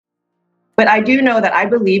But I do know that I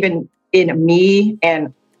believe in me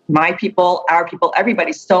and my people, our people,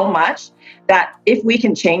 everybody so much that if we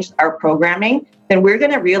can change our programming, then we're going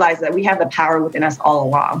to realize that we have the power within us all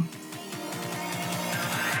along.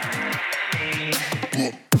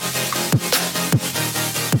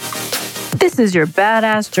 This is your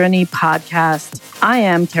Badass Journey podcast. I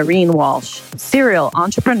am Kareen Walsh, serial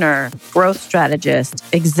entrepreneur, growth strategist,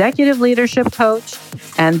 executive leadership coach,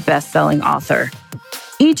 and best-selling author.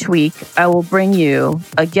 Each week, I will bring you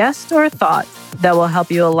a guest or a thought that will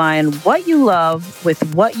help you align what you love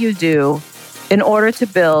with what you do in order to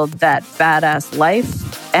build that badass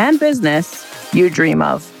life and business you dream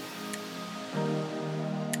of.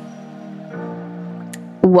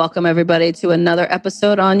 Welcome, everybody, to another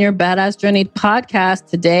episode on your Badass Journey podcast.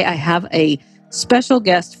 Today, I have a special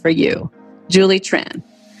guest for you, Julie Tran.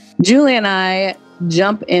 Julie and I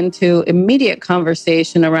jump into immediate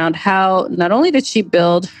conversation around how not only did she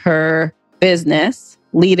build her business,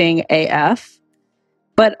 Leading AF,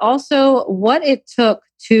 but also what it took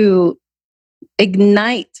to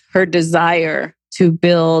ignite her desire to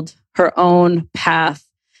build her own path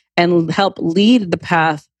and help lead the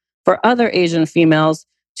path for other Asian females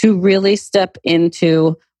to really step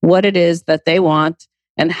into what it is that they want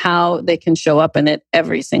and how they can show up in it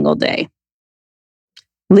every single day.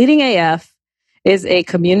 Leading AF is a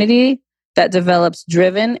community that develops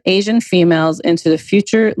driven Asian females into the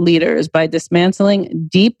future leaders by dismantling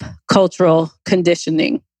deep cultural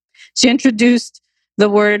conditioning. She introduced the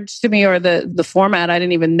word to me, or the format. I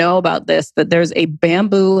didn't even know about this, that there's a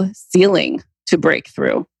bamboo ceiling to break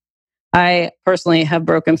through. I personally have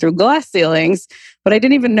broken through glass ceilings, but I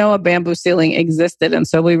didn't even know a bamboo ceiling existed. And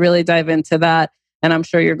so we really dive into that. And I'm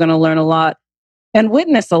sure you're going to learn a lot and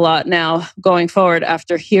witness a lot now going forward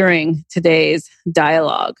after hearing today's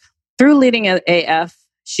dialogue. Through Leading AF,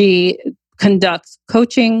 she conducts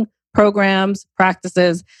coaching programs,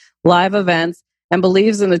 practices, live events, and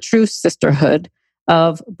believes in the true sisterhood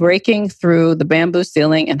of breaking through the bamboo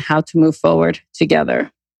ceiling and how to move forward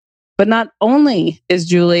together. But not only is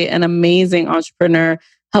Julie an amazing entrepreneur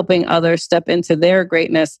helping others step into their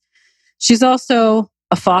greatness, she's also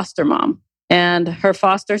a foster mom. And her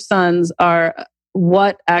foster sons are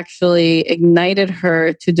what actually ignited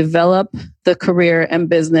her to develop the career and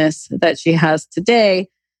business that she has today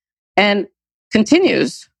and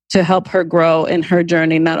continues to help her grow in her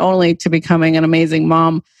journey, not only to becoming an amazing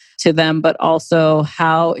mom to them, but also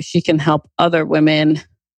how she can help other women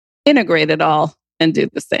integrate it all and do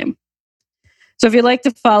the same. So if you'd like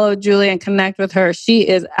to follow Julie and connect with her, she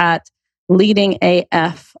is at Leading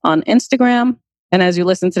AF on Instagram. And as you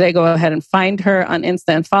listen today, go ahead and find her on Insta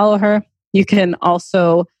and follow her. You can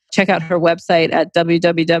also check out her website at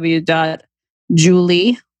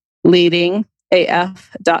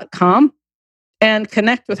www.julieleadingaf.com and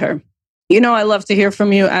connect with her. You know, I love to hear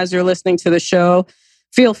from you as you're listening to the show.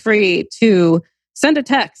 Feel free to send a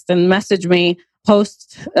text and message me,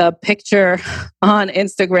 post a picture on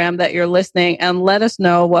Instagram that you're listening, and let us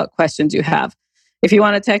know what questions you have. If you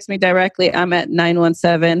want to text me directly, I'm at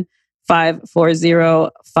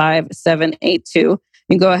 917-540-5782.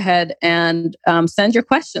 And go ahead and send your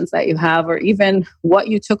questions that you have, or even what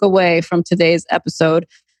you took away from today's episode,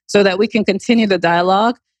 so that we can continue the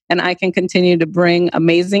dialogue and I can continue to bring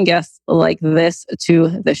amazing guests like this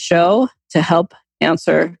to the show to help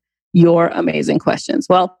answer your amazing questions.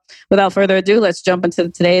 Well, without further ado, let's jump into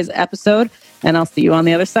today's episode, and I'll see you on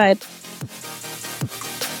the other side.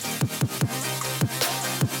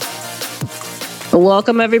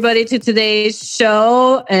 Welcome, everybody, to today's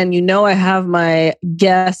show. And you know I have my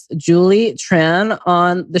guest, Julie Tran,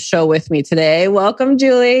 on the show with me today. Welcome,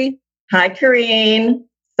 Julie. Hi, Kareen.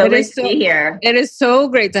 So great to be here. It is so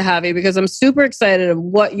great to have you because I'm super excited of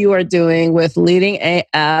what you are doing with Leading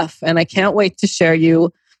AF. And I can't wait to share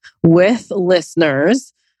you with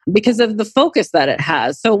listeners because of the focus that it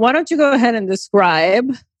has. So why don't you go ahead and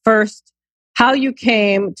describe first how you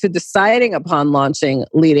came to deciding upon launching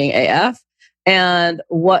Leading AF and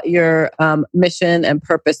what your mission and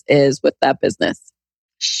purpose is with that business.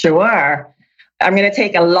 Sure. I'm going to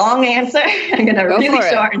take a long answer. I'm going to really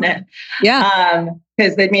shorten it. Yeah.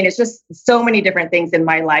 Because it's just so many different things in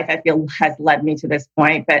my life I feel has led me to this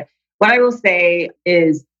point. But what I will say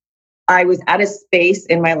is I was at a space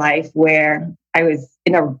in my life where I was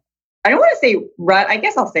in a, I don't want to say rut, I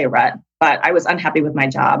guess I'll say rut, but I was unhappy with my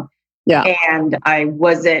job. Yeah. And I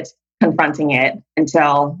wasn't confronting it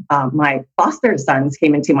until my foster sons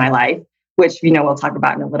came into my life, which, we'll talk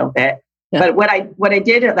about in a little bit. Yeah. But what I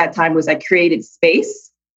did at that time was I created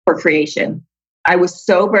space for creation. I was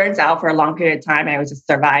so burnt out for a long period of time. I was just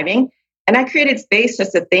surviving. And I created space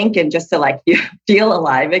just to think and just to feel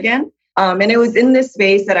alive again. And it was in this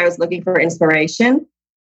space that I was looking for inspiration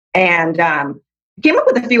and came up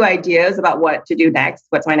with a few ideas about what to do next.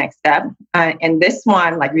 What's my next step? And this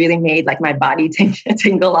one like really made like my body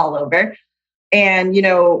tingle all over. And,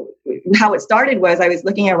 how it started was I was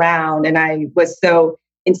looking around and I was so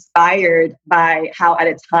inspired by how at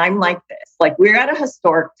a time like this, like we're at a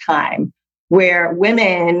historic time where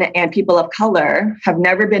women and people of color have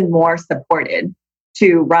never been more supported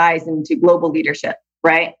to rise into global leadership,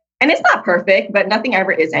 right? And it's not perfect, but nothing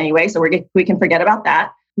ever is anyway. So we can forget about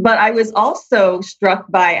that. But I was also struck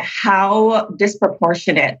by how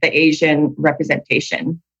disproportionate the Asian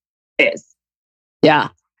representation is. Yeah.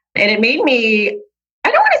 And it made me,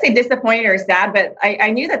 I don't want to say disappointed or sad, but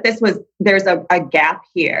I knew that there's a gap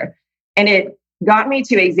here. And it got me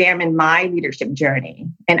to examine my leadership journey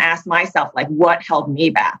and ask myself, like, what held me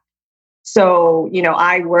back? So,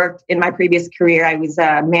 I worked in my previous career, I was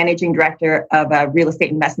a managing director of a real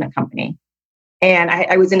estate investment company. And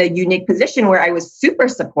I was in a unique position where I was super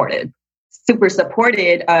supported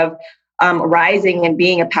of rising and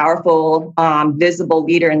being a powerful, visible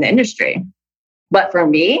leader in the industry. But for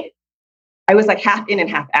me, I was like half in and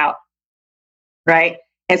half out, right?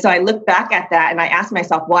 And so I looked back at that and I asked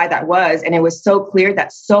myself why that was. And it was so clear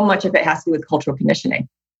that so much of it has to do with cultural conditioning.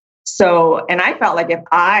 So, and I felt like if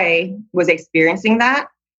I was experiencing that,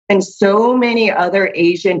 then so many other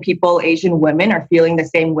Asian people, Asian women are feeling the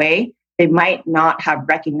same way. They might not have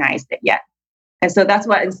recognized it yet. And so that's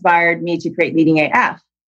what inspired me to create Leading AF,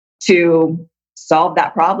 to solve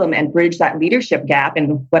that problem and bridge that leadership gap.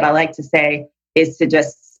 And what I like to say is to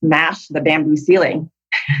just smash the bamboo ceiling.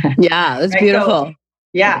 Yeah, that's right? beautiful.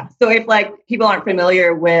 So if like people aren't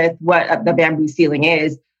familiar with what the bamboo ceiling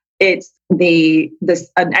is, it's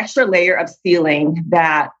an extra layer of ceiling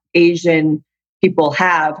that Asian people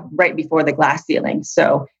have right before the glass ceiling.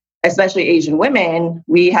 So especially Asian women,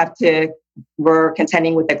 we're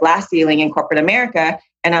contending with the glass ceiling in corporate America.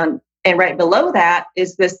 And right below that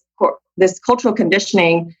is this cultural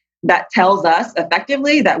conditioning that tells us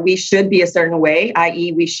effectively that we should be a certain way,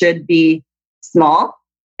 i.e. we should be small.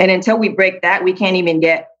 And until we break that, we can't even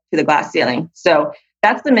get to the glass ceiling. So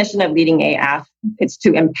that's the mission of Leading AF. It's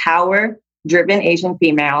to empower driven Asian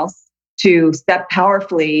females to step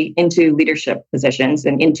powerfully into leadership positions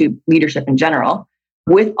and into leadership in general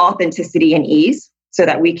with authenticity and ease so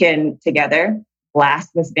that we can together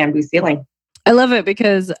blast this bamboo ceiling. I love it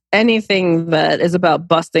because anything that is about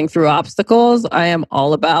busting through obstacles, I am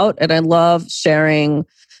all about. And I love sharing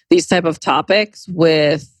these type of topics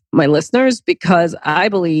with my listeners because I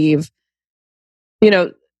believe,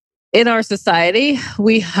 in our society,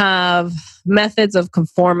 we have methods of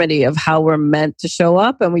conformity of how we're meant to show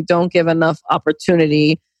up, and we don't give enough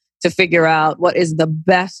opportunity to figure out what is the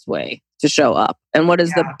best way to show up and what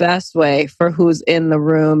is the best way for who's in the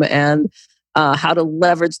room and how to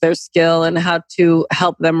leverage their skill and how to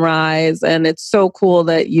help them rise. And it's so cool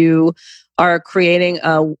that you are creating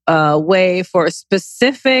a way for a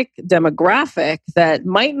specific demographic that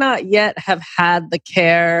might not yet have had the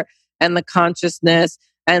care and the consciousness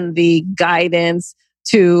and the guidance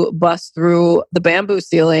to bust through the bamboo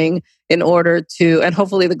ceiling in order to, and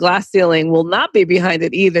hopefully the glass ceiling will not be behind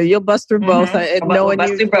it either. You'll bust through both. We'll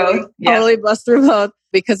bust through both. Totally bust through both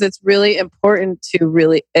because it's really important to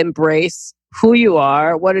really embrace who you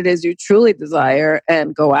are, what it is you truly desire,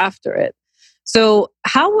 and go after it. So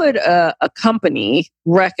how would a company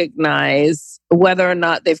recognize whether or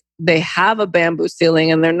not they have a bamboo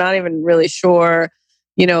ceiling and they're not even really sure,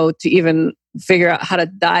 to even figure out how to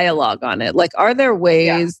dialogue on it? Like, are there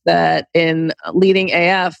ways that in Leading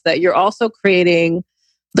AF that you're also creating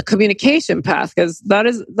the communication path? Because that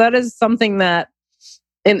is something that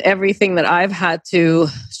in everything that I've had to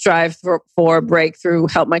strive for breakthrough,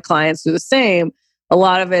 help my clients do the same. A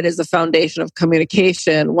lot of it is the foundation of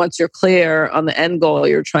communication once you're clear on the end goal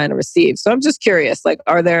you're trying to receive. So I'm just curious, like,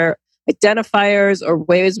 are there identifiers or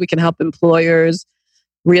ways we can help employers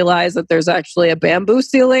realize that there's actually a bamboo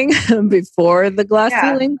ceiling before the glass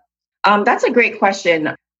ceiling? That's a great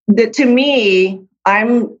question. To me,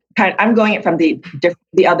 I'm going it from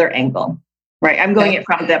the other angle, right? I'm going it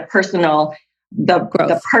from the personal,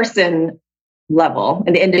 the person level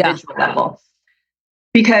and the individual level,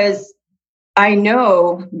 because I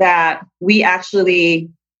know that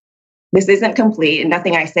this isn't complete and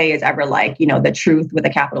nothing I say is ever like, the truth with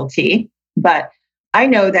a capital T. But I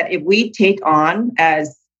know that if we take on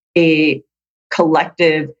as a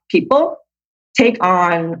collective people, take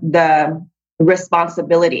on the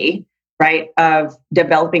responsibility, right, of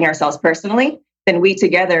developing ourselves personally, then we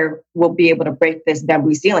together will be able to break this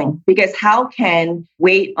bamboo ceiling. Because how can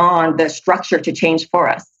wait on the structure to change for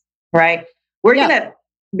us, right? We're going to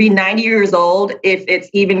be 90 years old if it's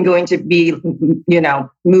even going to be,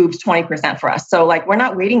 moved 20% for us. So like, we're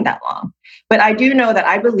not waiting that long. But I do know that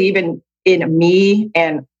I believe in me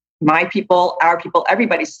and my people, our people,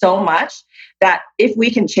 everybody so much that if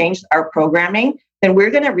we can change our programming, then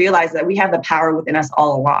we're going to realize that we have the power within us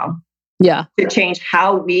all along. Yeah. To change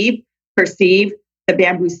how we perceive the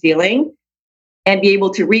bamboo ceiling and be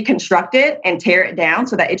able to reconstruct it and tear it down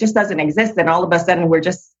so that it just doesn't exist. And all of a sudden we're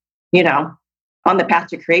just, on the path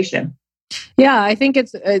to creation. Yeah, I think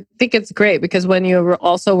it's great because when you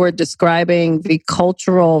were describing the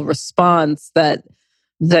cultural response that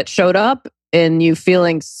showed up in you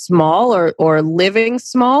feeling small or living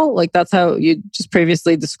small, like that's how you just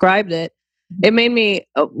previously described it. It made me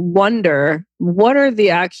wonder, what's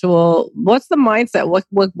the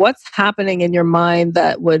mindset? What's happening in your mind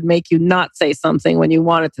that would make you not say something when you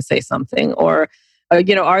wanted to say something? Or,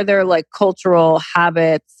 are there like cultural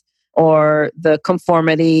habits or the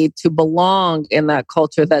conformity to belong in that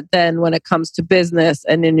culture that then when it comes to business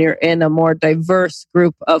and then you're in a more diverse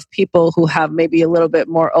group of people who have maybe a little bit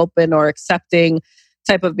more open or accepting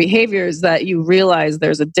type of behaviors that you realize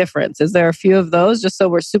there's a difference? Is there a few of those, just so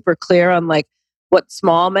we're super clear on like what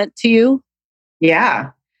small meant to you?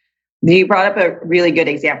 Yeah. You brought up a really good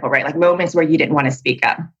example, right? Like moments where you didn't want to speak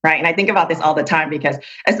up, right? And I think about this all the time because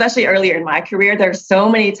especially earlier in my career, there's so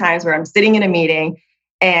many times where I'm sitting in a meeting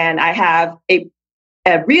and I have a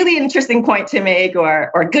really interesting point to make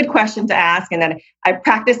or a good question to ask. And then I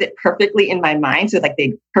practice it perfectly in my mind. So like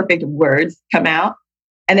the perfect words come out.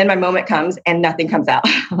 And then my moment comes and nothing comes out,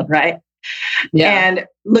 right? Yeah. And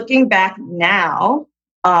looking back now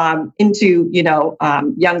into,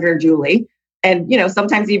 younger Julie and,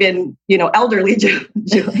 sometimes even, elderly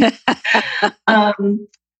Julie.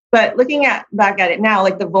 But looking back at it now,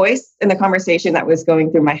 like the voice in the conversation that was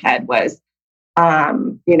going through my head was,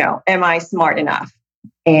 am I smart enough?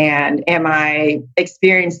 And am I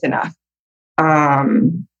experienced enough?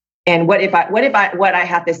 And what if what I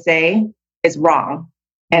have to say is wrong?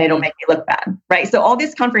 And it'll make me look bad, right? So all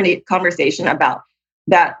this conversation about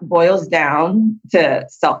that boils down to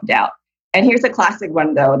self-doubt. And here's a classic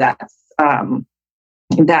one, though, that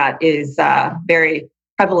is very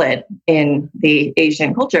prevalent in the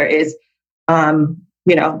Asian culture is, do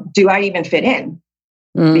I even fit in?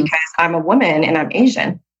 Because I'm a woman and I'm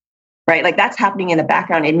Asian, right? Like that's happening in the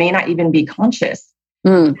background. It may not even be conscious.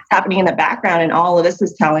 It's happening in the background. And all of this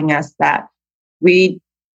is telling us that we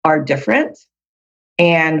are different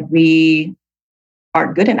and we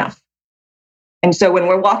aren't good enough. And so when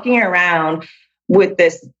we're walking around with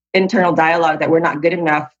this internal dialogue that we're not good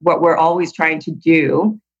enough, what we're always trying to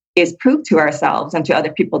do is prove to ourselves and to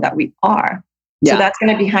other people that we are. Yeah. So that's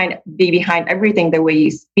going to be behind everything, the way you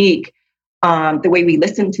speak, the way we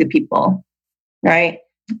listen to people, right?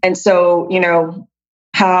 And so,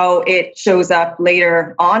 how it shows up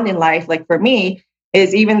later on in life, like for me,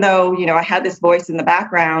 is even though, I had this voice in the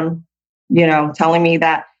background, telling me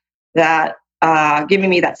that giving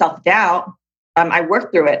me that self-doubt, I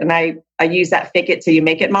worked through it and I use that fake it till you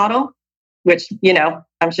make it model, which,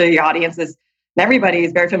 I'm sure your audience and everybody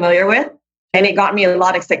is very familiar with. And it got me a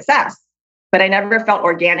lot of success, but I never felt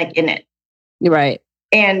organic in it. You're right.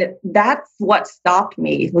 And that's what stopped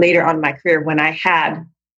me later on in my career when I had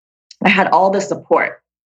all the support.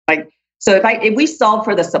 Like, so if we solve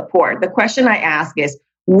for the support, the question I ask is,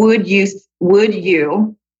 would you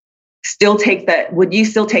still take that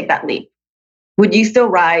leap? Would you still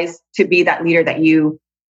rise to be that leader that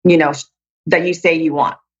that you say you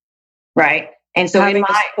want? Right. And so having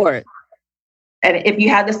the support. And if you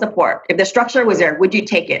had the support, if the structure was there, would you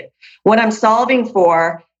take it? What I'm solving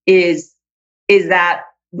for is that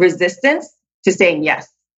resistance to saying yes.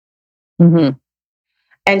 Mm-hmm.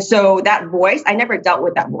 And so that voice, I never dealt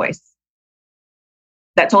with that voice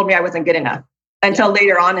that told me I wasn't good enough until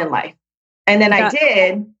later on in life. And then I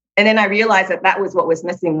did. And then I realized that was what was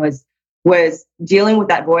missing was dealing with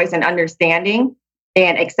that voice and understanding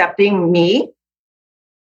and accepting me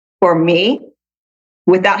for me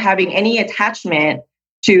without having any attachment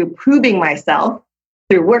to proving myself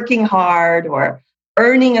through working hard or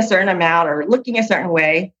earning a certain amount or looking a certain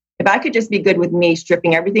way. If I could just be good with me,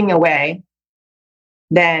 stripping everything away,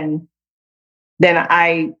 then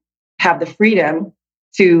I have the freedom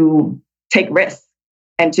to take risks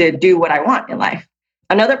and to do what I want in life.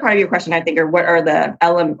 Another part of your question, I think, are what are the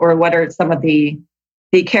elements or what are some of the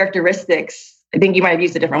characteristics? I think you might have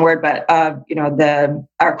used a different word, but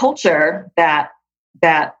our culture that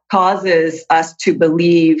causes us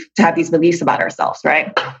to have these beliefs about ourselves,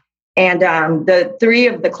 right? And the three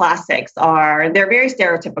of the classics they're very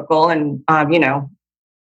stereotypical and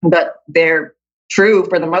but they're true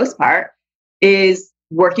for the most part, is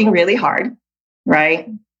working really hard, right?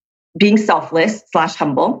 Being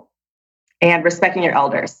selfless/humble, and respecting your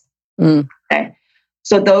elders. Okay.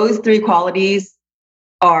 So those three qualities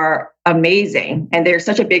are amazing. And they're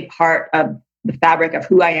such a big part of the fabric of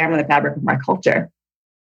who I am and the fabric of my culture.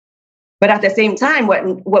 But at the same time,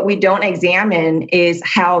 what we don't examine is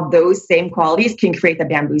how those same qualities can create the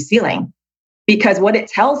bamboo ceiling. Because what it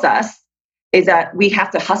tells us is that we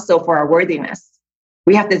have to hustle for our worthiness.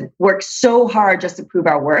 We have to work so hard just to prove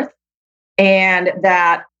our worth. And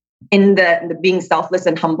that in the being selfless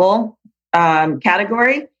and humble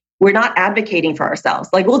category, we're not advocating for ourselves.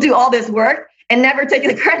 Like, we'll do all this work and never take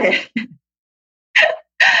the credit.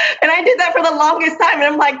 And I did that for the longest time. And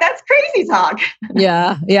I'm like, that's crazy talk.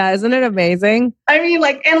 Yeah. Yeah. Isn't it amazing? I mean,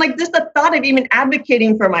 just the thought of even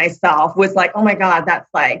advocating for myself was like, oh my God, that's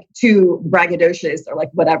like too braggadocious or like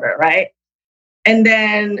whatever, right? And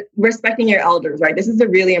then respecting your elders, right? This is a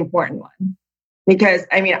really important one. Because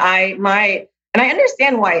I mean, and I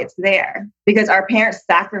understand why it's there, because our parents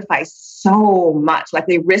sacrificed so much, like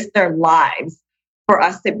they risked their lives for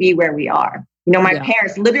us to be where we are. You know, my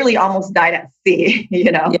parents literally almost died at sea,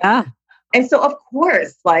 you know? Yeah. And so of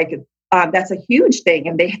course, that's a huge thing.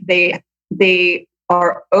 And they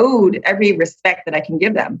are owed every respect that I can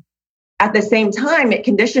give them. At the same time, it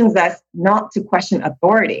conditions us not to question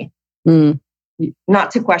authority,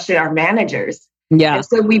 not to question our managers. Yeah. And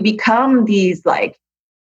so we become these like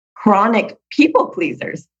chronic people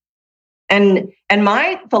pleasers. And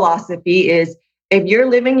my philosophy is, if you're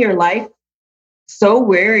living your life so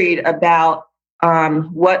worried about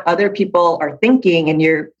what other people are thinking, and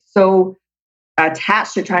you're so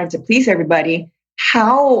attached to trying to please everybody,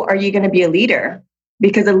 how are you going to be a leader?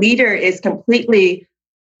 Because a leader is completely,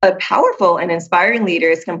 a powerful and inspiring leader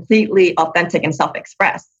is completely authentic and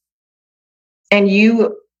self-expressed.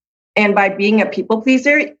 And by being a people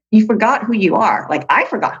pleaser, you forgot who you are. Like, I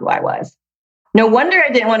forgot who I was. No wonder I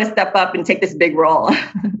didn't want to step up and take this big role.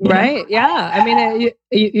 Right. Yeah. I mean,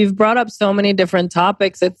 you've brought up so many different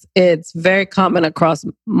topics. It's very common across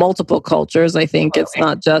multiple cultures. I think it's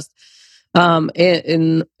not just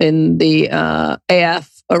in the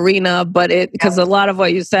AF arena, but because a lot of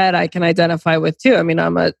what you said, I can identify with too. I mean,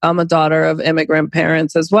 I'm a daughter of immigrant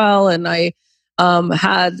parents as well. And I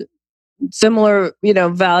had similar,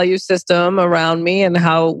 value system around me and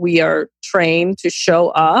how we are trained to show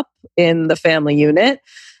up in the family unit.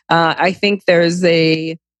 I think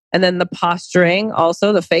and then the posturing,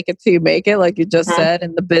 also the fake it till you make it, like you just said,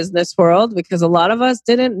 in the business world, because a lot of us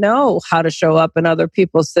didn't know how to show up in other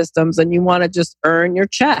people's systems, and you want to just earn your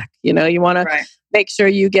check. You want to make sure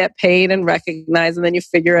you get paid and recognized, and then you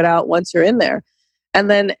figure it out once you're in there.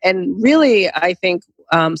 And really, I think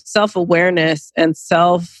self-awareness and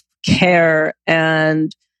self-care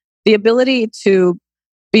and the ability to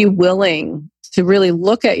be willing to really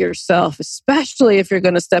look at yourself, especially if you're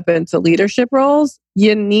going to step into leadership roles,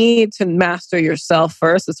 you need to master yourself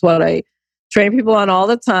first. It's what I train people on all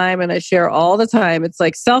the time, and I share all the time. It's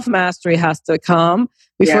like self-mastery has to come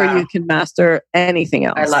before you can master anything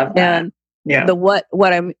else. I love that. And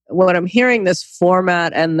what I'm hearing, this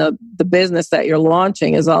format and the business that you're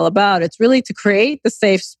launching is all about. It's really to create the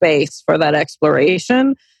safe space for that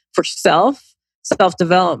exploration for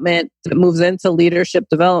self-development that moves into leadership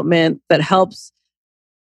development, that helps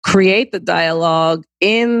create the dialogue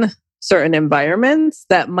in certain environments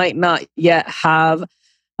that might not yet have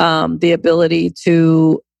the ability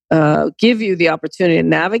to give you the opportunity to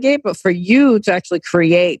navigate, but for you to actually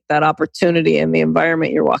create that opportunity in the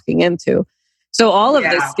environment you're walking into. So all of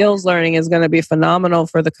this skills learning is going to be phenomenal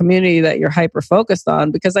for the community that you're hyper focused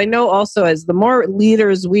on, because I know also, as the more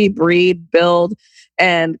leaders we breed, build,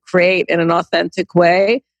 and create in an authentic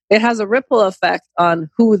way, it has a ripple effect on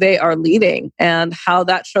who they are leading and how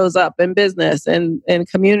that shows up in business and in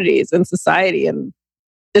communities and society. And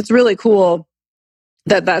it's really cool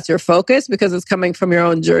that that's your focus, because it's coming from your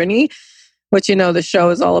own journey, which the show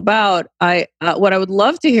is all about. What I would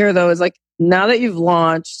love to hear though is, like, now that you've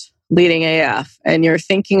launched Leading AF and you're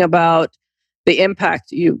thinking about the impact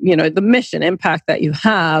the mission impact that you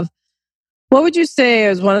have, what would you say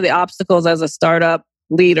is one of the obstacles as a startup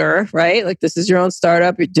leader, right? Like, this is your own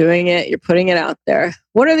startup, you're doing it, you're putting it out there.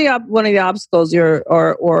 What are one of the obstacles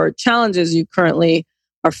or challenges you currently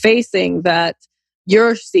are facing that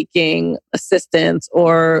you're seeking assistance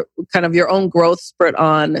or kind of your own growth spurt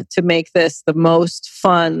on to make this the most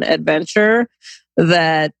fun adventure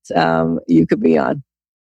that you could be on?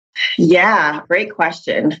 Yeah, great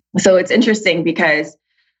question. So it's interesting because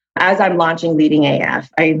as I'm launching Leading AF,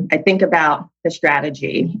 I think about the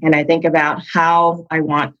strategy, and I think about how I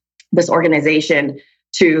want this organization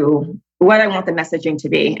what I want the messaging to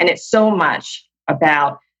be. And it's so much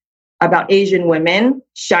about Asian women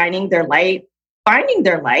shining their light, finding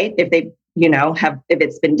their light if they, if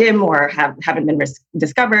it's been dim or haven't been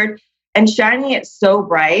discovered, and shining it so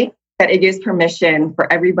bright that it gives permission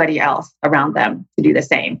for everybody else around them to do the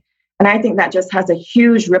same. And I think that just has a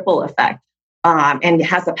huge ripple effect, and it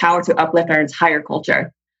has the power to uplift our entire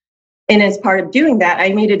culture. And as part of doing that, I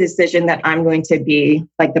made a decision that I'm going to be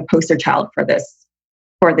like the poster child for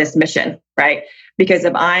this mission, right? Because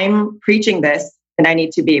if I'm preaching this, then I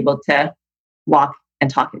need to be able to walk and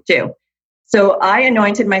talk it too. So I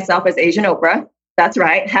anointed myself as Asian Oprah. That's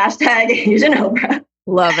right. Hashtag Asian Oprah.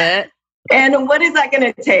 Love it. And what is that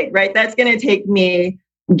going to take, right? That's going to take me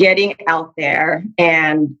getting out there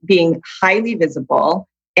and being highly visible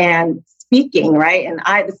and speaking, right? And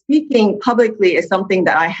speaking publicly is something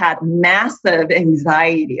that I had massive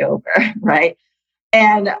anxiety over, right?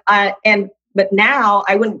 But now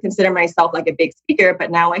I wouldn't consider myself like a big speaker,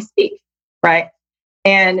 but now I speak, right?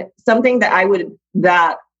 And something that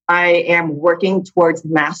I am working towards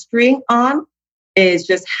mastery on is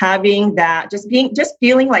just having that, just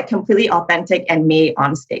feeling like completely authentic and me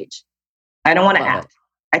on stage. I don't want to act.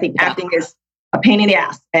 I think acting is a pain in the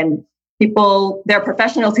ass, and they're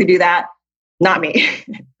professionals who do that, not me,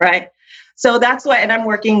 right? So that's why, and I'm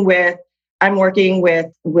working with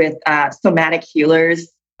somatic healers.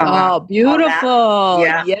 Oh, beautiful.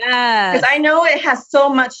 Yeah. Yes. Because I know it has so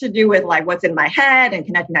much to do with like what's in my head and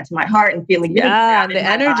connecting that to my heart and feeling and the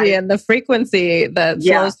energy and the frequency that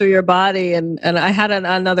flows through your body. And I had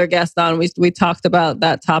another guest on. We talked about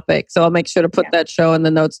that topic. So I'll make sure to put that show in the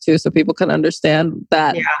notes too, so people can understand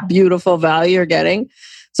that beautiful value you're getting.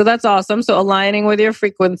 So that's awesome. So aligning with your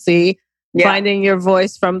frequency, finding your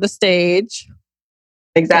voice from the stage.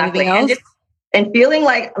 Exactly. Anything else? And feeling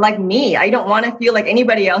like me. I don't want to feel like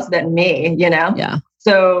anybody else but me, Yeah.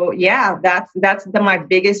 So that's my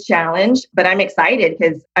biggest challenge, but I'm excited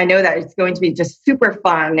because I know that it's going to be just super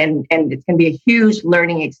fun and it's going to be a huge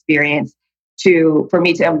learning experience for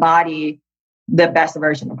me to embody the best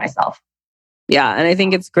version of myself. Yeah. And I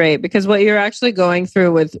think it's great because what you're actually going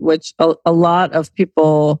through with which a lot of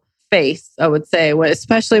people face, I would say,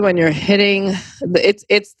 especially when you're hitting,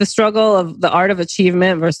 it's the struggle of the art of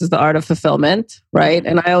achievement versus the art of fulfillment, right?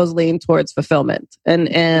 And I always lean towards fulfillment.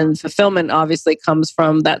 And fulfillment obviously comes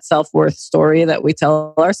from that self-worth story that we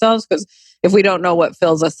tell ourselves, because if we don't know what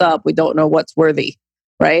fills us up, we don't know what's worthy,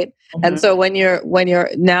 right? Mm-hmm. And so when you're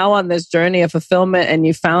now on this journey of fulfillment and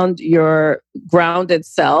you found your grounded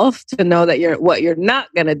self to know that what you're not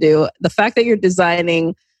going to do, the fact that you're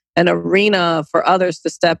designing an arena for others to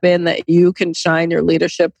step in that you can shine your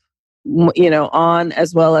leadership, on,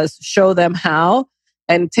 as well as show them how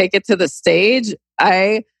and take it to the stage.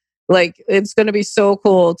 It's going to be so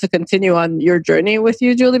cool to continue on your journey with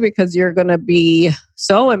you, Julie, because you're going to be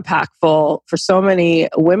so impactful for so many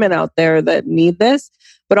women out there that need this,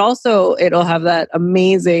 but also it'll have that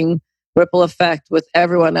amazing ripple effect with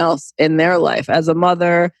everyone else in their life as a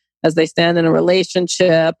mother, as they stand in a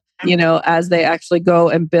relationship, as they actually go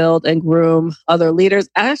and build and groom other leaders,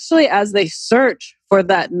 actually, as they search for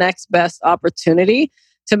that next best opportunity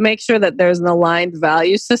to make sure that there's an aligned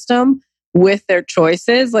value system with their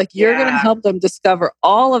choices. Like you're going to help them discover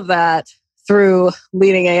all of that through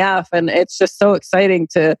Leading AF. And it's just so exciting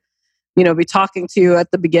to, be talking to you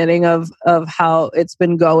at the beginning of how it's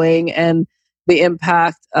been going and the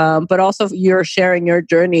impact. But also you're sharing your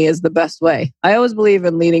journey is the best way. I always believe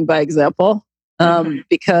in leading by example.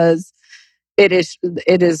 Because it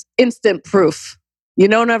is instant proof. You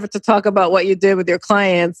don't ever to talk about what you did with your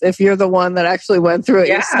clients if you're the one that actually went through it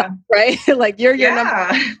yourself, right? Like you're your number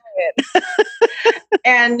one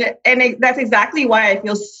client. and that's exactly why I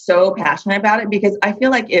feel so passionate about it, because I feel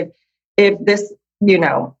like if this,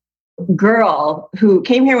 girl who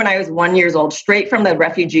came here when I was 1 year old, straight from the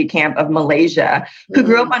refugee camp of Malaysia, who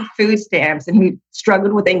grew up on food stamps and who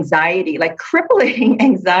struggled with anxiety, like crippling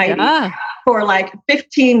anxiety for like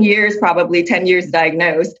 15 years, probably 10 years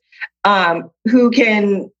diagnosed, who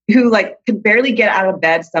could barely get out of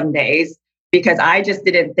bed some days because I just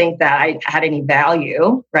didn't think that I had any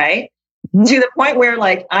value, right? Mm-hmm. To the point where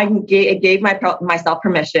like it gave myself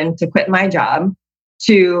permission to quit my job,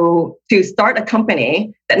 to start a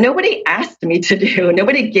company that nobody asked me to do.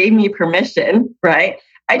 Nobody gave me permission, right?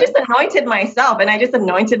 I just anointed myself, and I just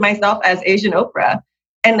anointed myself as Asian Oprah.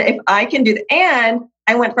 And if I can do that, and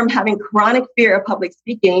I went from having chronic fear of public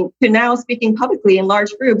speaking to now speaking publicly in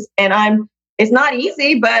large groups. And it's not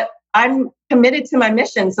easy, but I'm committed to my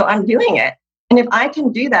mission. So I'm doing it. And if I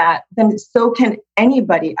can do that, then so can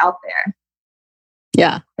anybody out there.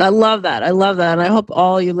 Yeah, I love that. And I hope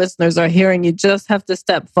all you listeners are hearing. You just have to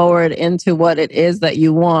step forward into what it is that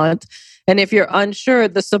you want. And if you're unsure,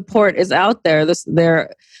 the support is out there. There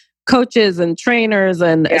are coaches and trainers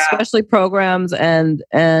and especially programs and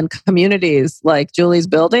communities like Julie's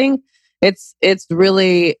building. It's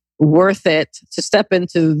really worth it to step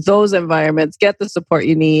into those environments, get the support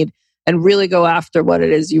you need, and really go after what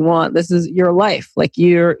it is you want. This is your life. Like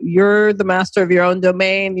you're the master of your own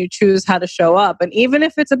domain. You choose how to show up. And even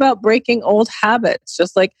if it's about breaking old habits,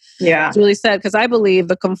 just like Julie said, because I believe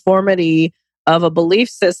the conformity of a belief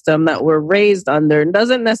system that we're raised under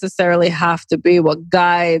doesn't necessarily have to be what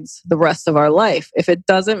guides the rest of our life if it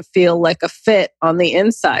doesn't feel like a fit on the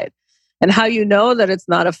inside. And how you know that it's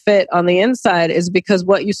not a fit on the inside is because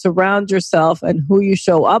what you surround yourself and who you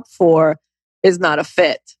show up for is not a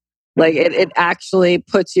fit. Like it actually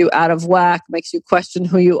puts you out of whack, makes you question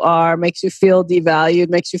who you are, makes you feel devalued,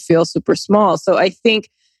 makes you feel super small. So I think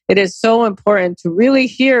it is so important to really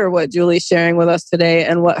hear what Julie's sharing with us today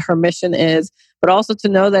and what her mission is, but also to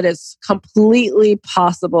know that it's completely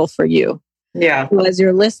possible for you. Yeah. So as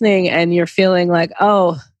you're listening and you're feeling like,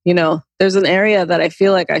 oh, there's an area that I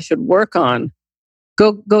feel like I should work on,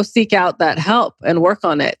 go seek out that help and work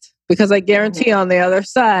on it. Because I guarantee on the other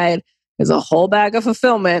side is a whole bag of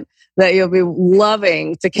fulfillment that you'll be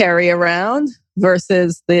loving to carry around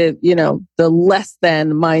versus the less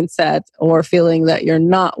than mindset or feeling that you're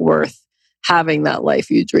not worth having that life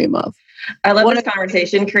you dream of. I love this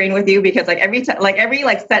conversation, Corinne, with you because every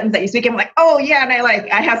sentence that you speak, I'm like, oh yeah, and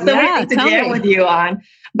I have so many things to jam with you on.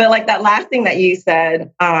 But that last thing that you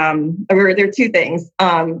said, there are two things.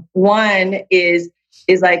 One is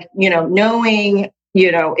knowing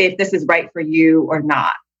if this is right for you or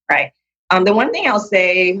not, right? The one thing I'll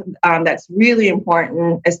say that's really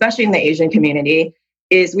important, especially in the Asian community,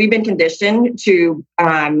 is we've been conditioned to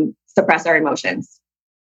suppress our emotions,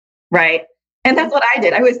 right? And that's what I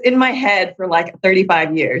did. I was in my head for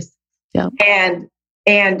 35 years. Yeah. And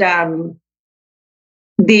there's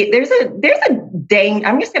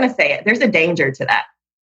I'm just going to say it. There's a danger to that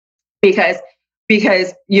because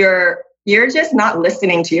you're just not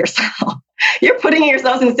listening to yourself. You're putting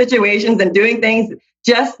yourself in situations and doing things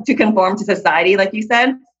just to conform to society, like you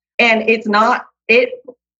said. And it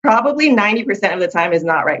probably 90% of the time is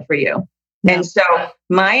not right for you. Yeah. And so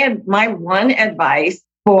my one advice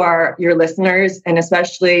for your listeners, and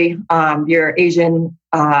especially your Asian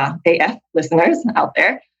AF listeners out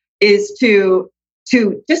there, is to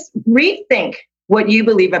just rethink what you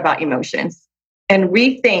believe about emotions and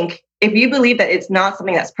rethink if you believe that it's not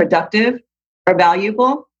something that's productive or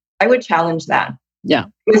valuable. I would challenge that. Yeah.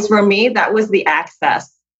 Because for me, that was the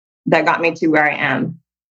access that got me to where I am,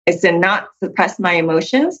 is to not suppress my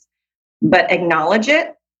emotions, but acknowledge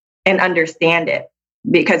it and understand it.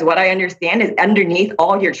 Because what I understand is underneath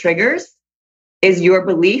all your triggers is your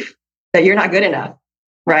belief that you're not good enough.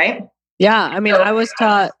 Right? Yeah. I mean, I was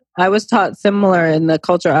taught similar in the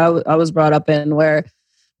culture I was brought up in, where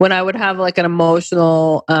when I would have an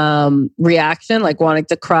emotional reaction, like wanting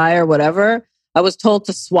to cry or whatever, I was told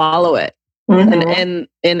to swallow it. Mm-hmm. And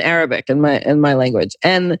in Arabic, in my language.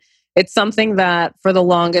 And it's something that for the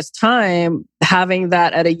longest time, having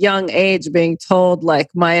that at a young age, being told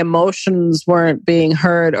my emotions weren't being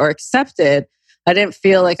heard or accepted, I didn't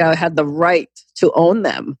feel like I had the right to own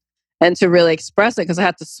them and to really express it because I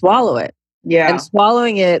had to swallow it. Yeah. And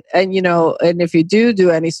swallowing it. And, and if you do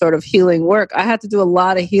any sort of healing work, I had to do a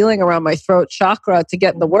lot of healing around my throat chakra to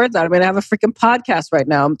get the words out. I mean, I have a freaking podcast right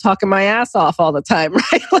now. I'm talking my ass off all the time,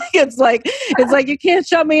 right? It's like, you can't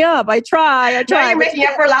shut me up. I try. Now you're making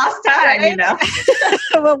up for last time,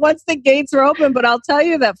 Well, once the gates were open, but I'll tell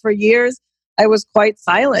you that for years, I was quite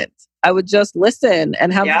silent. I would just listen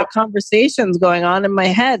and have the conversations going on in my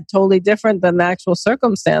head, totally different than the actual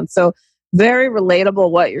circumstance. So very relatable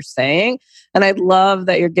what you're saying. And I love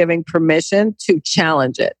that you're giving permission to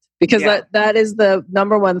challenge it, because that is the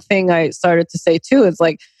number one thing I started to say too. Is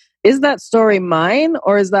is that story mine,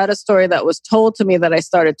 or is that a story that was told to me that I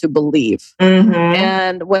started to believe? Mm-hmm.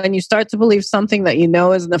 And when you start to believe something that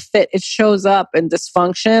isn't a fit, it shows up in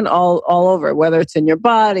dysfunction all over, whether it's in your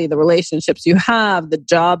body, the relationships you have, the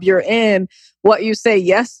job you're in, what you say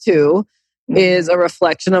yes to is a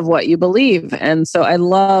reflection of what you believe. And so I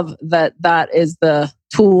love that is the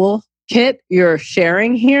tool kit you're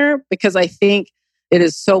sharing here, because I think it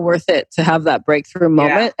is so worth it to have that breakthrough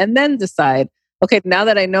moment and then decide, okay, now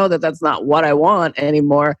that I know that that's not what I want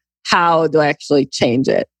anymore, how do I actually change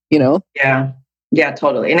it? Yeah,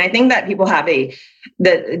 totally. And I think that people have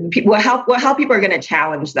how people are going to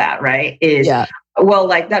challenge that, right? Does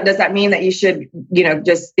that mean that you should,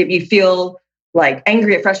 just, if you feel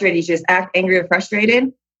angry or frustrated, you just act angry or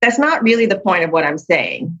frustrated? That's not really the point of what I'm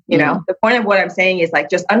saying. The point of what I'm saying is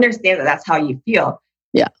just understand that that's how you feel.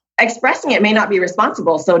 Yeah. expressing it may not be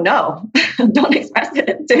responsible. So no, don't express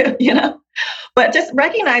it too, but just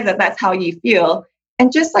recognize that that's how you feel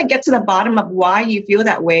and just like get to the bottom of why you feel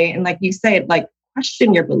that way. And like you said, like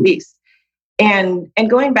question your beliefs and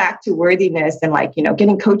going back to worthiness and like,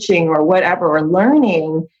 getting coaching or whatever, or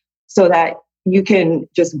learning so that you can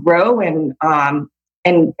just grow and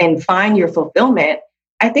find your fulfillment.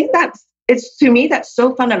 I think to me, that's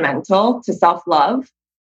so fundamental to self-love.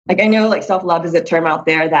 Like I know like self-love is a term out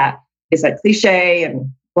there that is like cliche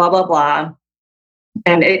and blah, blah, blah.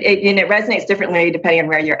 And it resonates differently depending on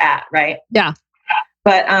where you're at. Right. Yeah.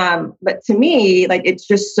 But to me, like, it's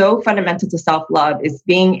just so fundamental to self-love is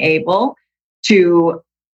being able to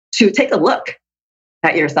take a look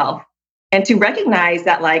at yourself and to recognize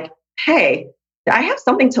that like, hey, I have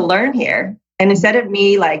something to learn here. And instead of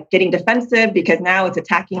me like getting defensive because now it's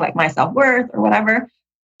attacking like my self-worth or whatever,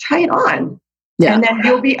 try it on. Yeah. And then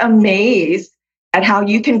you'll be amazed at how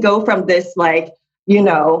you can go from this like,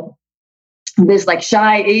 this like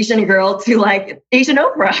shy Asian girl to like Asian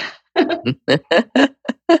Oprah.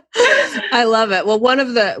 I love it. Well, one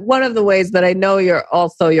of the ways that I know your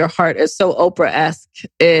heart is so Oprah-esque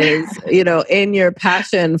is, in your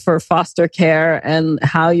passion for foster care and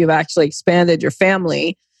how you've actually expanded your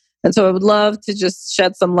family. And so I would love to just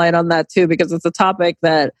shed some light on that too, because it's a topic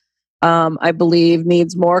that I believe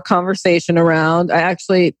needs more conversation around.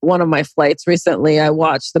 One of my flights recently, I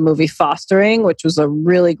watched the movie Fostering, which was a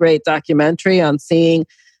really great documentary on seeing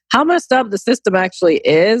how messed up the system actually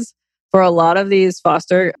is for a lot of these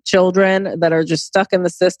foster children that are just stuck in the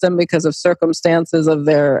system because of circumstances of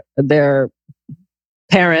their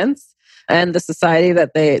parents and the society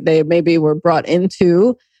that they maybe were brought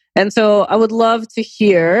into. And so I would love to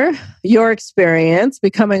hear your experience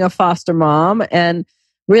becoming a foster mom and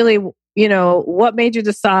really, what made you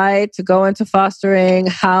decide to go into fostering?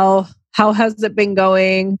 How has it been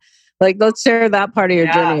going? Like, let's share that part of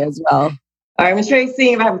your journey as well. All right, I'm just trying to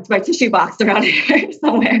see if I have my tissue box around here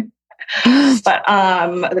somewhere.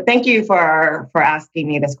 But thank you for asking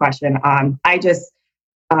me this question. I just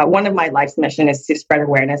one of my life's mission is to spread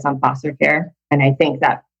awareness on foster care, and I think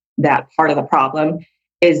that part of the problem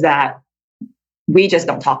is that we just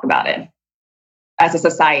don't talk about it as a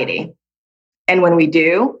society, and when we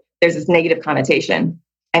do, there's this negative connotation,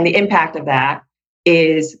 and the impact of that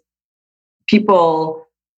is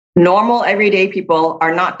normal everyday people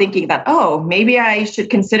are not thinking that, oh, maybe I should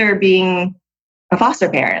consider being a foster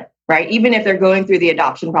parent. Right? Even if they're going through the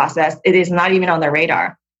adoption process, it is not even on their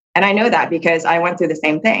radar. And I know that because I went through the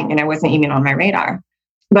same thing and it wasn't even on my radar.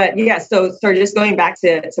 But yeah, so just going back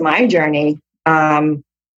to my journey,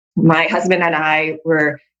 my husband and I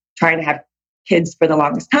were trying to have kids for the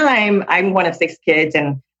longest time. I'm one of 6 kids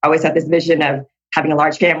and I always had this vision of having a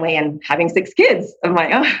large family and having 6 kids of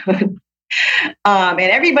my own. And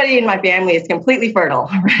everybody in my family is completely fertile,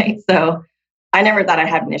 right? So I never thought I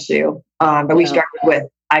had an issue. But we started with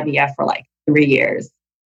IVF for like 3 years.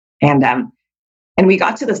 And we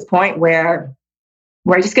got to this point where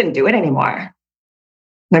I just couldn't do it anymore.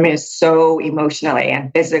 I mean, it's so emotionally and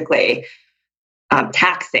physically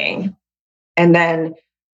taxing. And then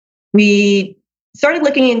we started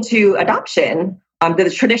looking into adoption, the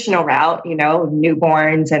traditional route,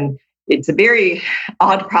 newborns. And it's a very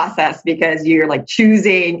odd process because you're like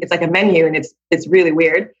choosing, it's like a menu and it's really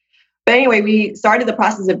weird. But anyway, we started the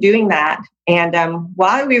process of doing that. And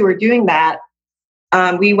while we were doing that,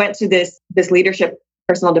 we went to this leadership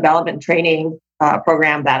personal development training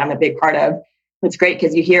program that I'm a big part of. It's great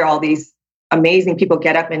because you hear all these amazing people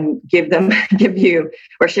get up and give you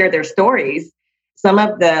or share their stories. Some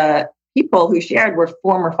of the people who shared were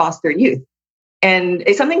former foster youth. And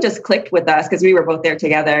something just clicked with us because we were both there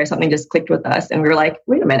together. Something just clicked with us. And we were like,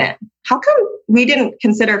 wait a minute, how come we didn't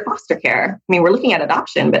consider foster care? I mean, we're looking at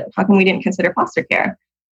adoption, but how come we didn't consider foster care?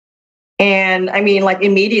 And I mean, like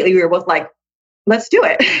immediately we were both like, let's do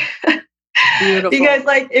it. Because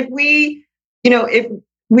like if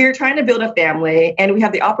we're trying to build a family and we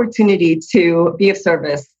have the opportunity to be of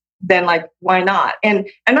service, then like, why not? And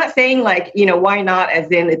I'm not saying like, why not as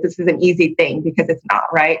in if this is an easy thing, because it's not,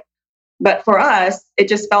 right? But for us, it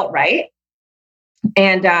just felt right.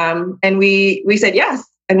 And we said yes.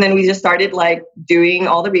 And then we just started like doing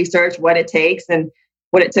all the research, what it takes. And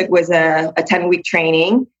what it took was a 10-week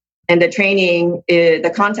training. And the training,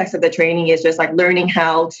 the context of the training is just like learning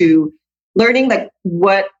like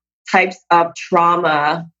what types of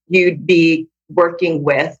trauma you'd be working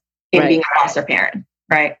with in being a foster parent,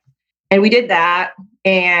 right? And we did that.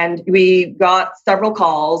 And we got several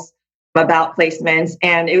calls about placements.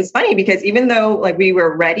 And it was funny because even though like we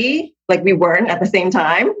were ready, like we weren't at the same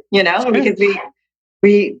time, because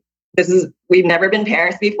we we've never been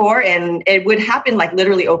parents before. And it would happen like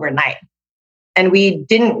literally overnight. And we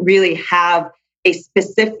didn't really have a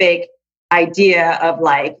specific idea of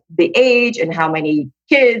like the age and how many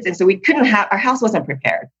kids. And so our house wasn't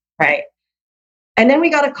prepared. Right. And then we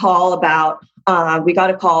got a call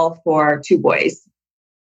for 2 boys.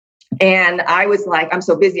 And I was like, I'm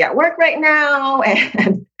so busy at work right now.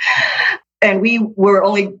 And we were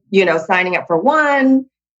only, signing up for 1.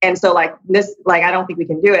 And so I don't think we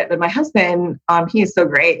can do it. But my husband, he is so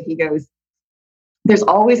great. He goes, there's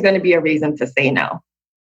always going to be a reason to say no.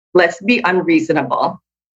 Let's be unreasonable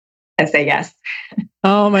and say yes.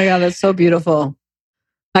 Oh my God, that's so beautiful.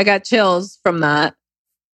 I got chills from that.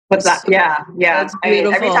 What's that? Yeah. I mean,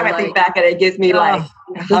 every time I think back at it, it gives me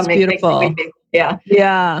that's beautiful. Yeah.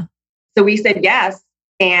 Yeah. So we said yes.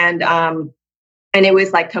 And it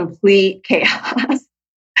was like complete chaos.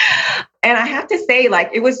 And I have to say,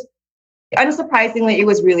 unsurprisingly, it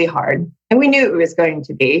was really hard. And we knew it was going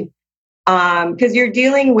to be. Because you're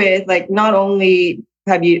dealing with not only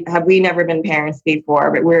have we never been parents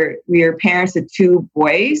before, but we're parents of 2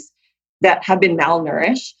 boys that have been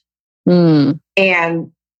malnourished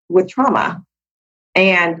and with trauma.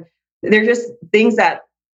 And they're just things that,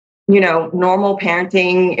 normal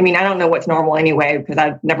parenting. I mean, I don't know what's normal anyway, because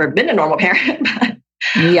I've never been a normal parent,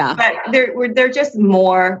 but they're just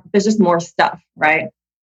more, there's just more stuff. Right.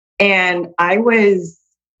 And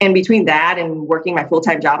in between that and working my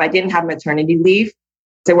full-time job, I didn't have maternity leave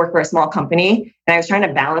to work for a small company. And I was trying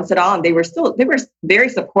to balance it all. And they were very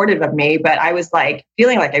supportive of me, but I was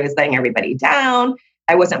feeling like I was letting everybody down.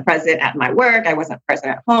 I wasn't present at my work. I wasn't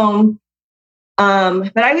present at home.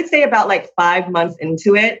 But I would say about 5 months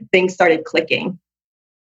into it, things started clicking.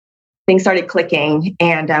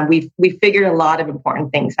 And we figured a lot of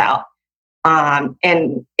important things out.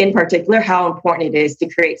 And in particular, how important it is to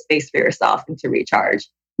create space for yourself and to recharge.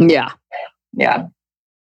 Yeah. Yeah.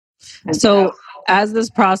 And so as this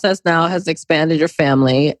process now has expanded your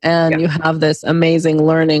family and you have this amazing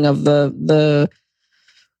learning of the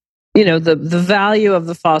value of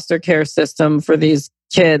the foster care system for these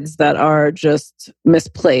kids that are just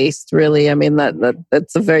misplaced, really. I mean,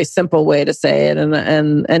 that's a very simple way to say it.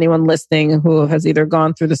 And anyone listening who has either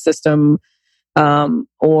gone through the system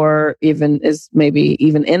or even is maybe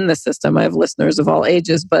even in the system, I have listeners of all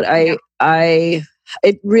ages, but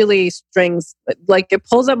it really it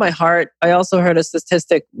pulls at my heart. I also heard a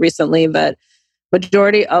statistic recently that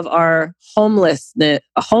majority of our homeless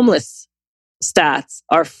stats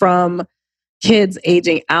are from kids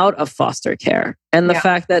aging out of foster care. And the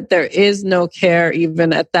fact that there is no care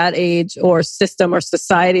even at that age or system or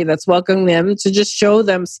society that's welcoming them to just show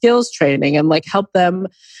them skills training and help them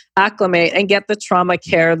acclimate and get the trauma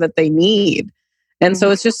care that they need. And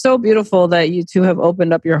so it's just so beautiful that you 2 have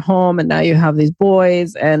opened up your home and now you have these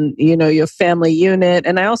boys and, your family unit.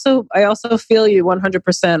 And I also feel you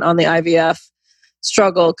 100% on the IVF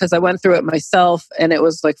struggle, because I went through it myself and it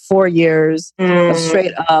was 4 years of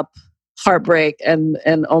straight up heartbreak and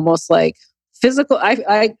almost physical.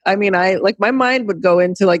 I mean, my mind would go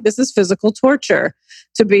into this is physical torture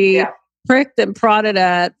to be pricked and prodded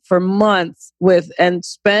at for months and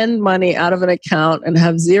spend money out of an account and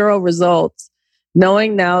have 0 results.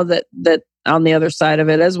 Knowing now that on the other side of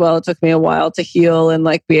it as well, it took me a while to heal and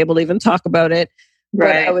be able to even talk about it.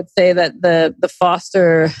 Right. But I would say that the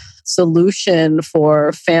foster solution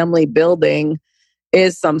for family building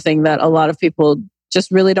is something that a lot of people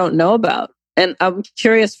just really don't know about. And I'm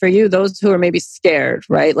curious for you, those who are maybe scared,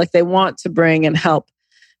 right? They want to bring and help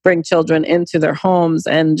bring children into their homes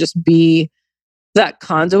and just be that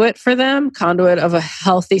conduit for them, conduit of a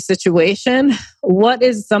healthy situation. What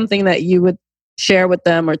is something that you would share with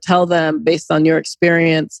them or tell them based on your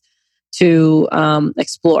experience to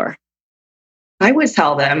explore? I would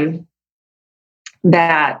tell them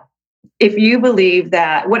that if you believe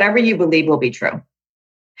that whatever you believe will be true,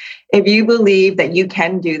 if you believe that you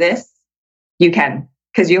can do this, you can,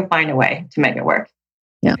 because you'll find a way to make it work.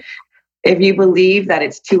 Yeah. If you believe that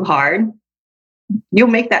it's too hard, you'll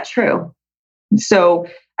make that true. So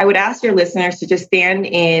I would ask your listeners to just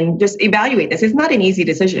evaluate this. It's not an easy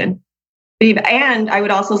decision. And I would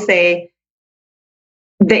also say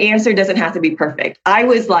the answer doesn't have to be perfect. I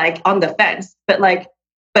was on the fence,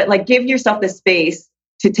 but give yourself the space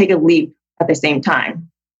to take a leap at the same time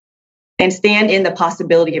and stand in the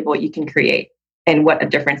possibility of what you can create and what a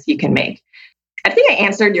difference you can make. I think I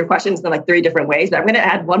answered your questions in 3 different ways, but I'm going to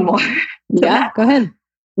add one more. Yeah, go ahead.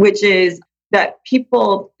 Which is that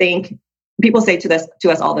people say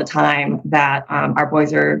to us all the time that our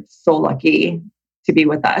boys are so lucky to be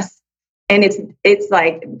with us. And it's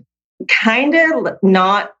kind of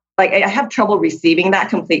not like, I have trouble receiving that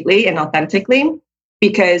completely and authentically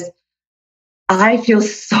because I feel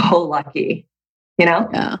so lucky, you know?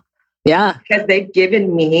 Yeah. Yeah. Because they've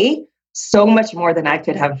given me so much more than I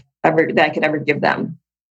could ever give them.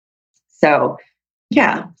 So,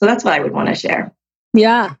 yeah. So that's what I would want to share.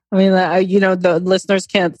 Yeah. I mean, the listeners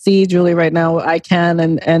can't see Julie right now. I can,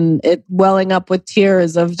 and it welling up with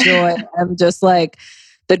tears of joy and just like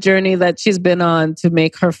the journey that she's been on to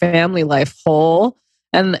make her family life whole.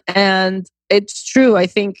 And it's true. I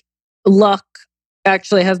think luck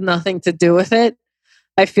actually has nothing to do with it.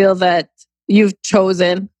 I feel that you've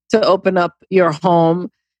chosen to open up your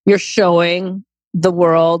home. You're showing the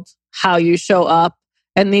world how you show up.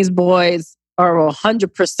 And these boys are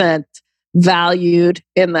 100% valued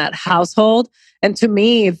in that household. And to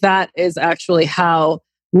me, that is actually how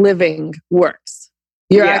living works.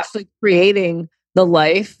 You're actually creating the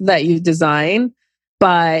life that you design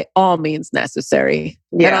by all means necessary.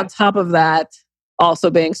 Yeah. And on top of that, also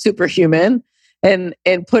being superhuman and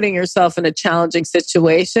putting yourself in a challenging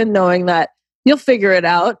situation, knowing that you'll figure it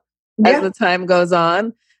out as the time goes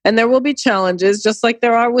on. And there will be challenges, just like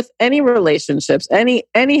there are with any relationships.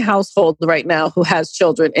 Any household right now who has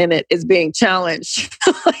children in it is being challenged.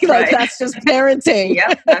 Like that's just parenting.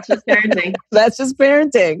 Yep, that's just parenting. That's just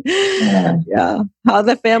parenting. Yeah. How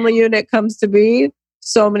the family unit comes to be,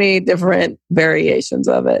 so many different variations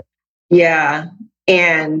of it. Yeah.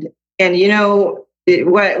 And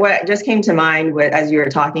what just came to mind as you were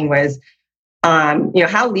talking was,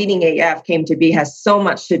 how Leading AF came to be has so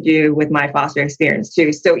much to do with my foster experience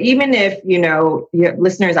too. So even if, your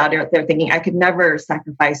listeners out there thinking, I could never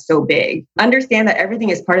sacrifice so big, understand that everything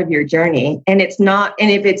is part of your journey. And it's not, and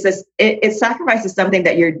if it sacrifices something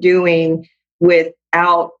that you're doing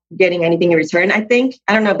without getting anything in return, I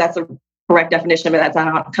don't know if that's a correct definition of it.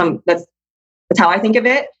 That's how I think of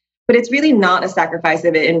it, but it's really not a sacrifice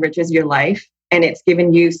if it enriches your life and it's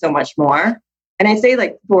given you so much more. And I say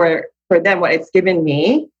like for them, what it's given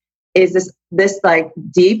me is this like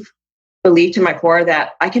deep belief to my core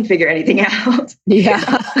that I can figure anything out.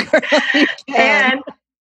 Yeah.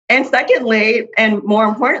 And secondly, and more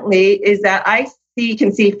importantly, is that I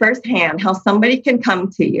can see firsthand how somebody can come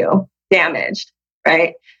to you damaged,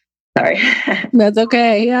 right? Sorry. That's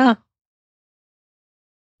okay. Yeah.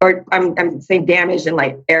 Or I'm saying damaged in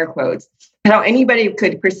like air quotes, how anybody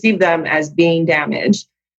could perceive them as being damaged.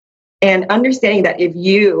 And understanding that if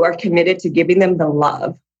you are committed to giving them the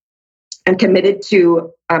love and committed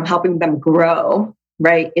to helping them grow,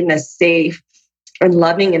 right, in a safe and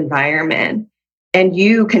loving environment, and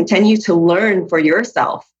you continue to learn for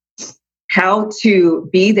yourself how to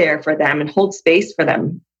be there for them and hold space for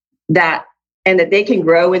them, that they can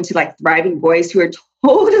grow into like thriving boys who are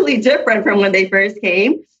totally different from when they first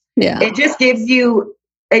came. Yeah. It just gives you,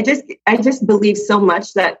 I just believe so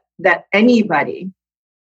much that anybody,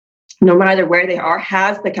 no matter where they are,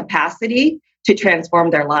 has the capacity to transform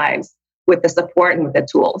their lives with the support and with the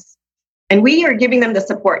tools. And we are giving them the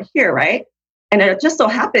support here, right? And it just so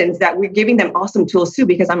happens that we're giving them awesome tools too,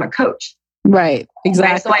 because I'm a coach. Right.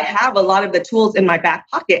 Exactly. Right? So I have a lot of the tools in my back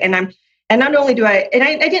pocket, and not only do I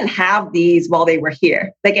didn't have these while they were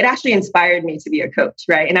here. Like it actually inspired me to be a coach,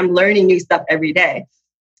 right? And I'm learning new stuff every day.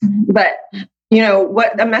 But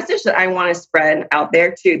what the message that I want to spread out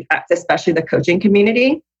there to, especially the coaching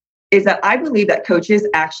community, is that I believe that coaches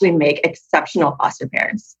actually make exceptional foster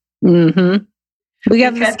parents. Mm-hmm. We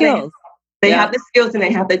have the skills. They have the skills and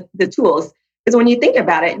they have the tools. Because when you think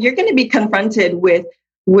about it, you're going to be confronted with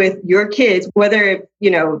your kids, whether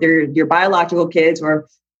they're your biological kids or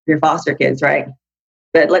your foster kids, right?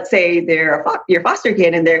 But let's say they're your foster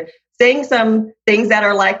kid and they're saying some things that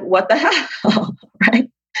are like, what the hell, right?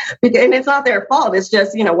 And it's not their fault. It's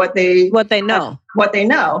just what they know.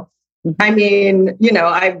 Mm-hmm. I mean,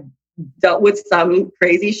 I've dealt with some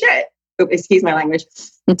crazy shit. Excuse my language.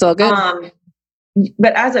 It's all good.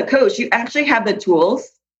 But as a coach, you actually have the tools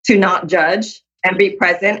to not judge and be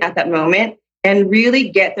present at that moment and really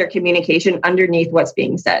get their communication underneath what's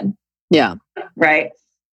being said. Yeah. Right.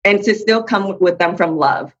 And to still come with them from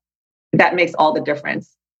love. That makes all the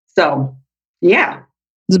difference. So, yeah.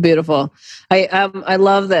 It's beautiful. I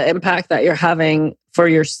love the impact that you're having for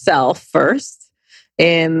yourself first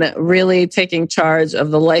in really taking charge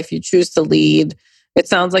of the life you choose to lead. It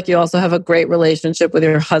sounds like you also have a great relationship with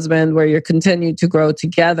your husband where you're continuing to grow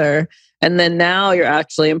together. And then now you're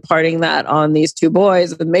actually imparting that on these two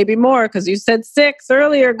boys and maybe more, because you said 6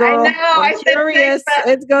 earlier, girl. I know. I'm curious.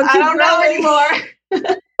 It's going to keep growing. I don't know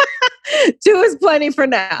anymore. 2 is plenty for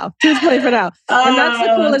now. 2 is plenty for now. And that's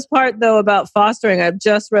the coolest part, though, about fostering. I've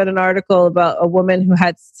just read an article about a woman who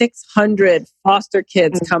had 600 foster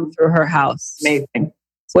kids come through her house. Amazing.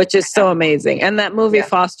 which is so amazing. And that movie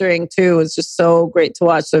Fostering too is just so great to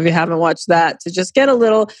watch. So if you haven't watched that, to just get a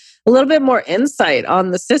little bit more insight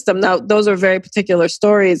on the system. Now, those are very particular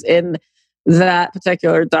stories in that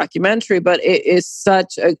particular documentary, but it's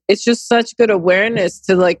just such good awareness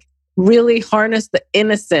to like really harness the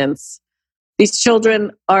innocence. These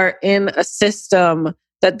children are in a system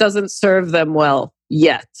that doesn't serve them well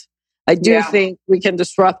yet. I do think we can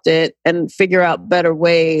disrupt it and figure out better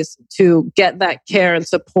ways to get that care and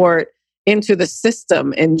support into the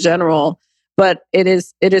system in general. But it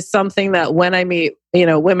is something that when I meet,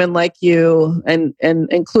 women like you and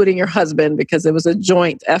including your husband, because it was a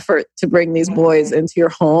joint effort to bring these boys into your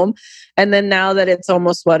home. And then now that it's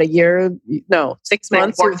almost 6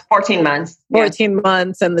 months, 14 months, 14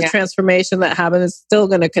 months, and the transformation that happened is still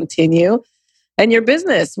going to continue. And your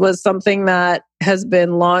business was something that has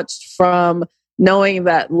been launched from knowing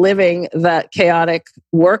that living that chaotic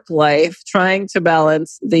work life, trying to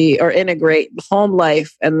balance or integrate home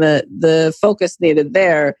life and the focus needed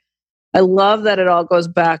there. I love that it all goes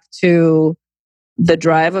back to the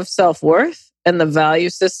drive of self-worth and the value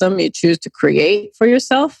system you choose to create for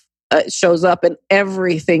yourself. It shows up in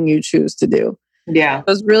everything you choose to do. Yeah. It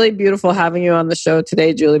was really beautiful having you on the show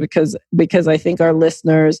today, Julie, because I think our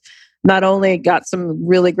listeners not only got some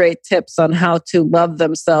really great tips on how to love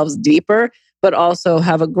themselves deeper, but also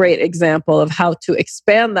have a great example of how to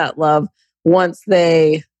expand that love once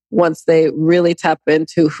they really tap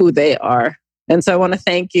into who they are. And so I want to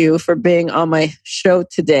thank you for being on my show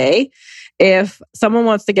today. If someone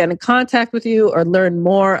wants to get in contact with you or learn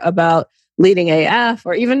more about Leading AF,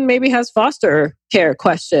 or even maybe has foster care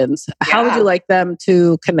questions, how would you like them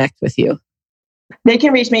to connect with you? They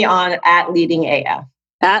can reach me on @LeadingAF.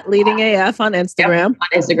 @LeadingAF on Instagram. On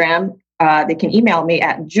Instagram. They can email me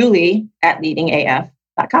at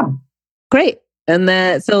julie@leadingaf.com. Great. And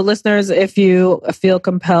then, so listeners, if you feel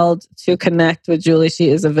compelled to connect with Julie, she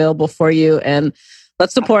is available for you. And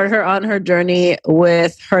let's support her on her journey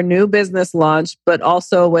with her new business launch, but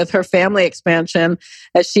also with her family expansion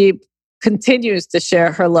as she continues to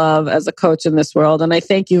share her love as a coach in this world. And I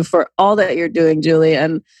thank you for all that you're doing, Julie,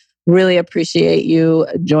 and really appreciate you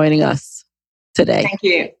joining us today. Thank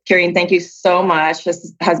you, Kareen. Thank you so much.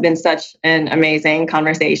 This has been such an amazing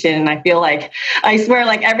conversation. And I feel like, I swear,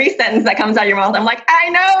 like every sentence that comes out of your mouth, I'm like, I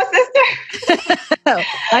know, sister.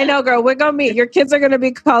 I know, girl. We're going to meet. Your kids are going to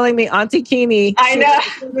be calling me Auntie Keenie. I know.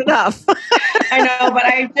 Enough. I know, but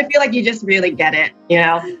I feel like you just really get it,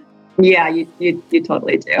 Yeah, you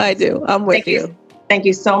totally do. I do. I'm with you. Thank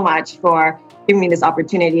you so much for giving me this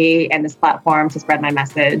opportunity and this platform to spread my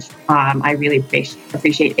message. I really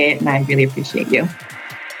appreciate it, and I really appreciate you.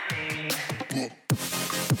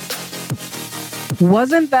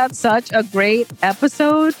 Wasn't that such a great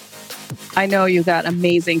episode? I know you got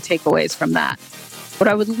amazing takeaways from that. What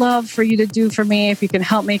I would love for you to do for me, if you can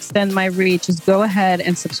help me extend my reach, is go ahead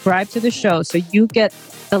and subscribe to the show so you get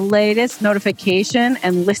the latest notification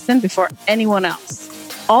and listen before anyone else.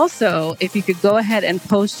 Also, if you could go ahead and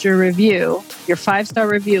post your review, your 5-star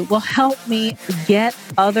review will help me get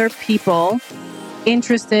other people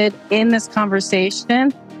interested in this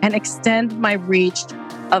conversation and extend my reach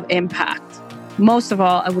of impact. Most of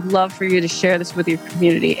all, I would love for you to share this with your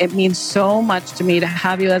community. It means so much to me to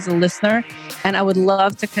have you as a listener, and I would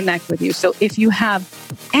love to connect with you. So if you have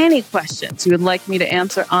any questions you would like me to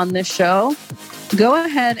answer on this show, go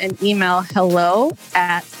ahead and email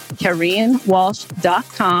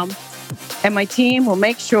hello@KareenWalsh.com, and my team will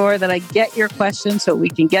make sure that I get your questions so we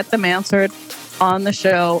can get them answered on the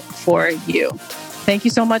show for you. Thank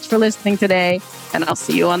you so much for listening today, and I'll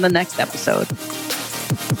see you on the next episode.